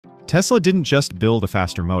Tesla didn't just build a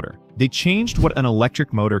faster motor. They changed what an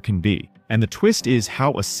electric motor can be. And the twist is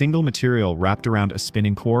how a single material wrapped around a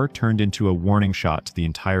spinning core turned into a warning shot to the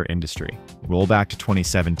entire industry. Roll back to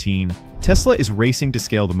 2017. Tesla is racing to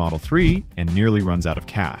scale the Model 3 and nearly runs out of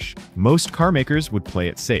cash. Most car makers would play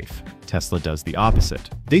it safe. Tesla does the opposite.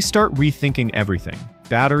 They start rethinking everything: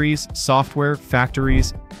 batteries, software,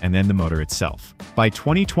 factories, and then the motor itself. By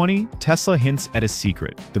 2020, Tesla hints at a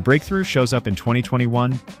secret. The breakthrough shows up in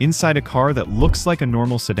 2021 inside a car that looks like a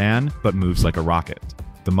normal sedan but moves like a rocket.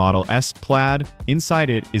 The Model S Plaid.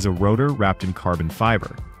 Inside it is a rotor wrapped in carbon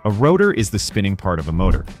fiber. A rotor is the spinning part of a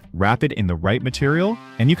motor. Wrap it in the right material,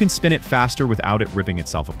 and you can spin it faster without it ripping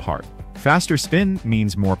itself apart. Faster spin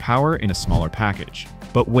means more power in a smaller package.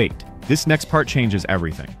 But wait, this next part changes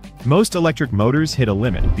everything. Most electric motors hit a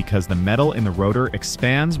limit because the metal in the rotor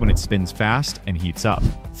expands when it spins fast and heats up.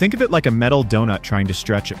 Think of it like a metal donut trying to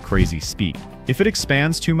stretch at crazy speed. If it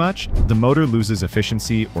expands too much, the motor loses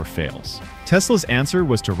efficiency or fails. Tesla's answer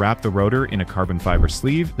was to wrap the rotor in a carbon fiber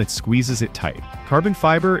sleeve that squeezes it tight. Carbon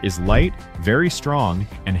fiber is light, very strong,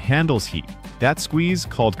 and handles heat. That squeeze,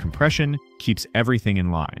 called compression, keeps everything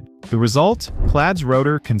in line. The result? Plaid's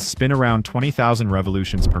rotor can spin around 20,000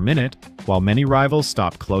 revolutions per minute, while many rivals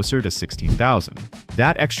stop closer to 16,000.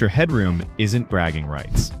 That extra headroom isn't bragging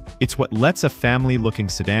rights. It's what lets a family-looking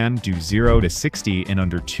sedan do 0 to 60 in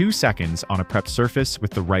under 2 seconds on a prepped surface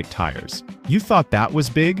with the right tires. You thought that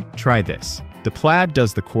was big? Try this. The Plaid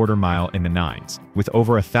does the quarter mile in the 9s, with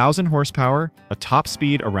over 1,000 horsepower, a top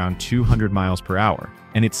speed around 200 miles per hour,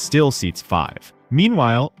 and it still seats 5.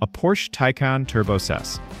 Meanwhile, a Porsche Taycan Turbo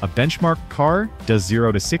S, a benchmark car, does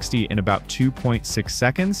 0 to 60 in about 2.6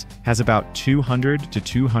 seconds, has about 200 to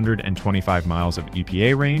 225 miles of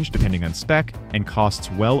EPA range depending on spec, and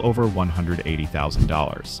costs well over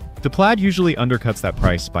 $180,000. The Plaid usually undercuts that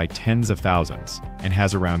price by tens of thousands, and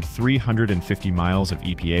has around 350 miles of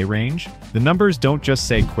EPA range. The numbers don't just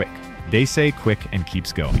say quick, they say quick and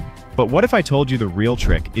keeps going. But what if I told you the real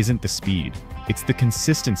trick isn't the speed? It's the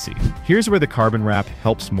consistency. Here's where the carbon wrap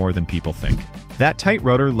helps more than people think. That tight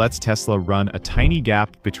rotor lets Tesla run a tiny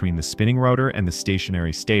gap between the spinning rotor and the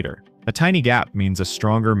stationary stator. A tiny gap means a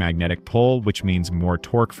stronger magnetic pull, which means more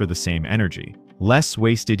torque for the same energy. Less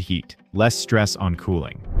wasted heat, less stress on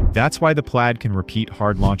cooling. That's why the Plaid can repeat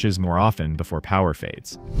hard launches more often before power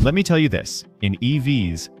fades. Let me tell you this, in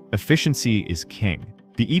EVs, efficiency is king.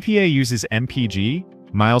 The EPA uses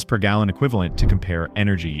MPGe, miles per gallon equivalent, to compare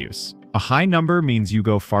energy use. A high number means you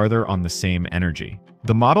go farther on the same energy.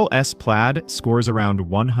 The Model S Plaid scores around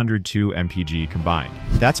 102 MPGe combined.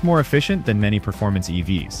 That's more efficient than many performance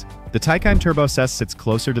EVs. The Taycan Turbo S sits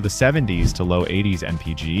closer to the 70s to low 80s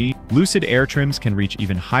MPGe. Lucid Air trims can reach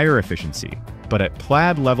even higher efficiency. But at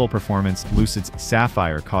Plaid-level performance, Lucid's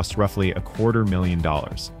Sapphire costs roughly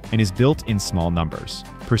 $250,000 and is built in small numbers.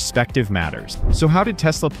 Perspective matters. So how did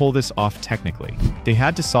Tesla pull this off technically? They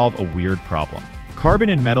had to solve a weird problem. Carbon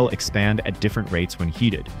and metal expand at different rates when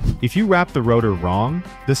heated. If you wrap the rotor wrong,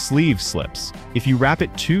 the sleeve slips. If you wrap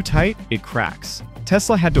it too tight, it cracks.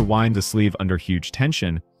 Tesla had to wind the sleeve under huge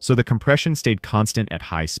tension, so the compression stayed constant at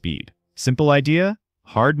high speed. Simple idea?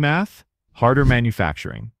 Hard math? Harder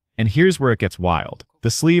manufacturing. And here's where it gets wild.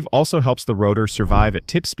 The sleeve also helps the rotor survive at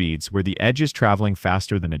tip speeds where the edge is traveling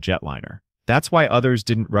faster than a jetliner. That's why others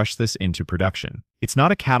didn't rush this into production. It's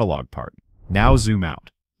not a catalog part. Now zoom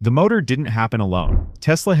out. The motor didn't happen alone.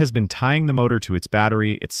 Tesla has been tying the motor to its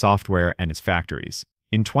battery, its software, and its factories.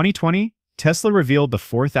 In 2020, Tesla revealed the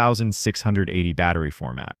 4680 battery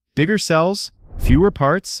format. Bigger cells, fewer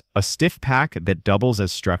parts, a stiff pack that doubles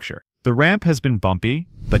as structure. The ramp has been bumpy,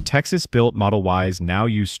 but Texas-built Model Ys now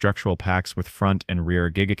use structural packs with front and rear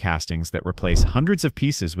gigacastings that replace hundreds of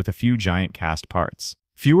pieces with a few giant cast parts.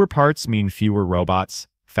 Fewer parts mean fewer robots,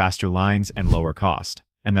 faster lines, and lower cost.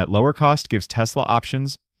 And that lower cost gives Tesla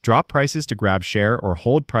options: drop prices to grab share, or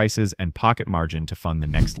hold prices and pocket margin to fund the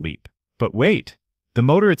next leap. But wait, the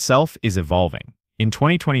motor itself is evolving. In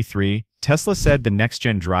 2023, Tesla said the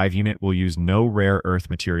next-gen drive unit will use no rare earth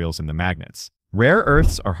materials in the magnets. Rare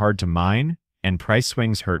earths are hard to mine, and price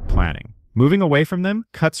swings hurt planning. Moving away from them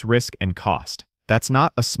cuts risk and cost. That's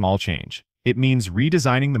not a small change. It means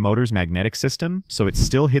redesigning the motor's magnetic system so it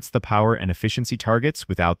still hits the power and efficiency targets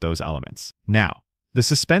without those elements. Now, the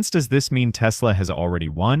suspense: does this mean Tesla has already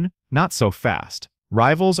won? Not so fast.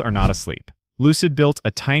 Rivals are not asleep. Lucid built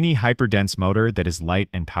a tiny hyperdense motor that is light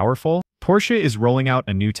and powerful. Porsche is rolling out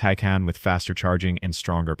a new Taycan with faster charging and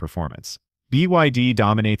stronger performance. BYD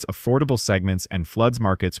dominates affordable segments and floods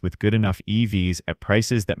markets with good enough EVs at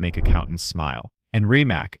prices that make accountants smile. And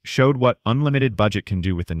Rimac showed what unlimited budget can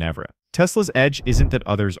do with the Nevra. Tesla's edge isn't that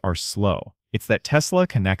others are slow. It's that Tesla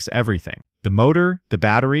connects everything. The motor, the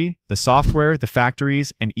battery, the software, the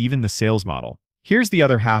factories, and even the sales model. Here's the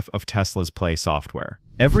other half of Tesla's Play software.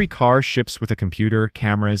 Every car ships with a computer,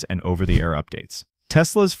 cameras, and over-the-air updates.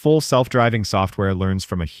 Tesla's full self-driving software learns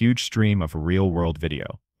from a huge stream of real-world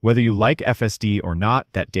video. Whether you like FSD or not,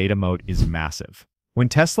 that data moat is massive. When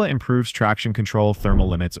Tesla improves traction control, thermal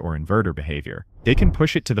limits, or inverter behavior, they can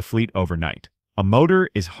push it to the fleet overnight. A motor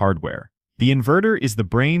is hardware. The inverter is the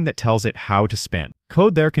brain that tells it how to spin.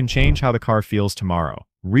 Code there can change how the car feels tomorrow.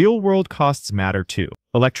 Real-world costs matter too.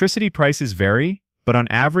 Electricity prices vary, but on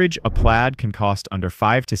average, a Plaid can cost under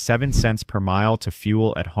 5 to 7 cents per mile to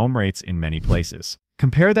fuel at home rates in many places.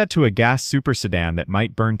 Compare that to a gas super sedan that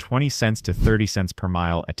might burn 20 cents to 30 cents per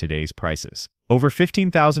mile at today's prices. Over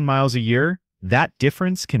 15,000 miles a year, that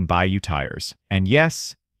difference can buy you tires. And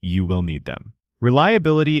yes, you will need them.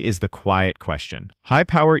 Reliability is the quiet question.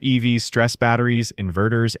 High-power EVs stress batteries,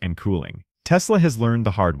 inverters, and cooling. Tesla has learned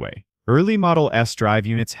the hard way. Early Model S drive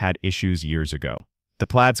units had issues years ago. The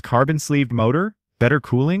Plaid's carbon-sleeved motor, better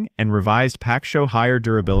cooling, and revised pack show higher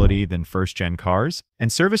durability than first-gen cars,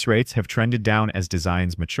 and service rates have trended down as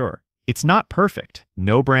designs mature. It's not perfect,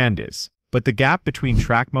 no brand is, but the gap between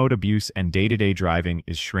track mode abuse and day-to-day driving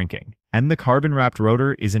is shrinking, and the carbon-wrapped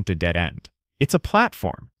rotor isn't a dead end. It's a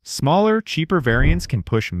platform. Smaller, cheaper variants can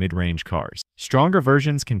push mid-range cars. Stronger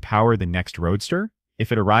versions can power the next Roadster,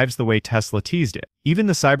 if it arrives the way Tesla teased it. Even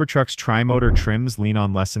the Cybertruck's tri-motor trims lean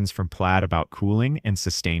on lessons from Plaid about cooling and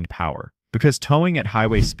sustained power. Because towing at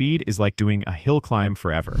highway speed is like doing a hill climb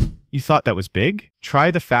forever. You thought that was big? Try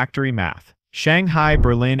the factory math. Shanghai,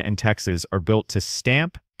 Berlin, and Texas are built to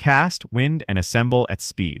stamp, cast, wind, and assemble at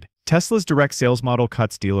speed. Tesla's direct sales model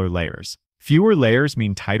cuts dealer layers. Fewer layers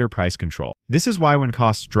mean tighter price control. This is why when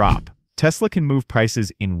costs drop, Tesla can move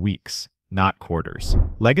prices in weeks, not quarters.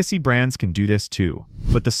 Legacy brands can do this too,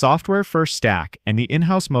 but the software-first stack and the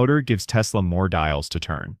in-house motor gives Tesla more dials to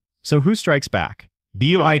turn. So who strikes back?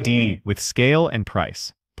 BYD with scale and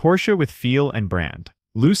price, Porsche with feel and brand,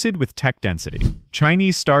 Lucid with tech density,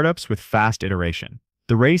 Chinese startups with fast iteration.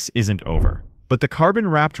 The race isn't over, but the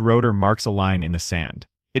carbon-wrapped rotor marks a line in the sand.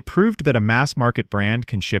 It proved that a mass-market brand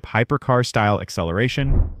can ship hypercar-style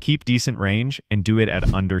acceleration, keep decent range, and do it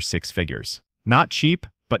at under 6 figures. Not cheap,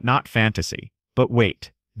 but not fantasy. But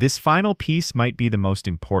wait, this final piece might be the most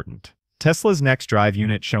important. Tesla's next drive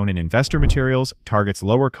unit, shown in investor materials, targets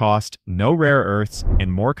lower cost, no rare earths,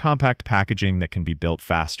 and more compact packaging that can be built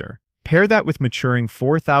faster. Pair that with maturing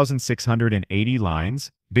 4,680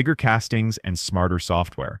 lines, bigger castings, and smarter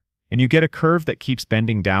software, and you get a curve that keeps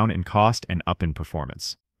bending down in cost and up in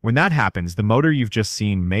performance. When that happens, the motor you've just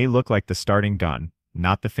seen may look like the starting gun,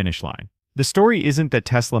 not the finish line. The story isn't that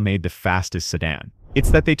Tesla made the fastest sedan. It's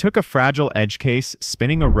that they took a fragile edge case,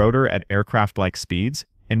 spinning a rotor at aircraft-like speeds,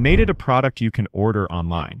 and made it a product you can order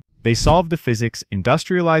online. They solved the physics,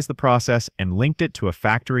 industrialized the process, and linked it to a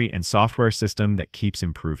factory and software system that keeps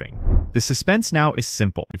improving. The suspense now is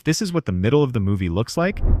simple. If this is what the middle of the movie looks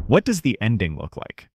like, what does the ending look like?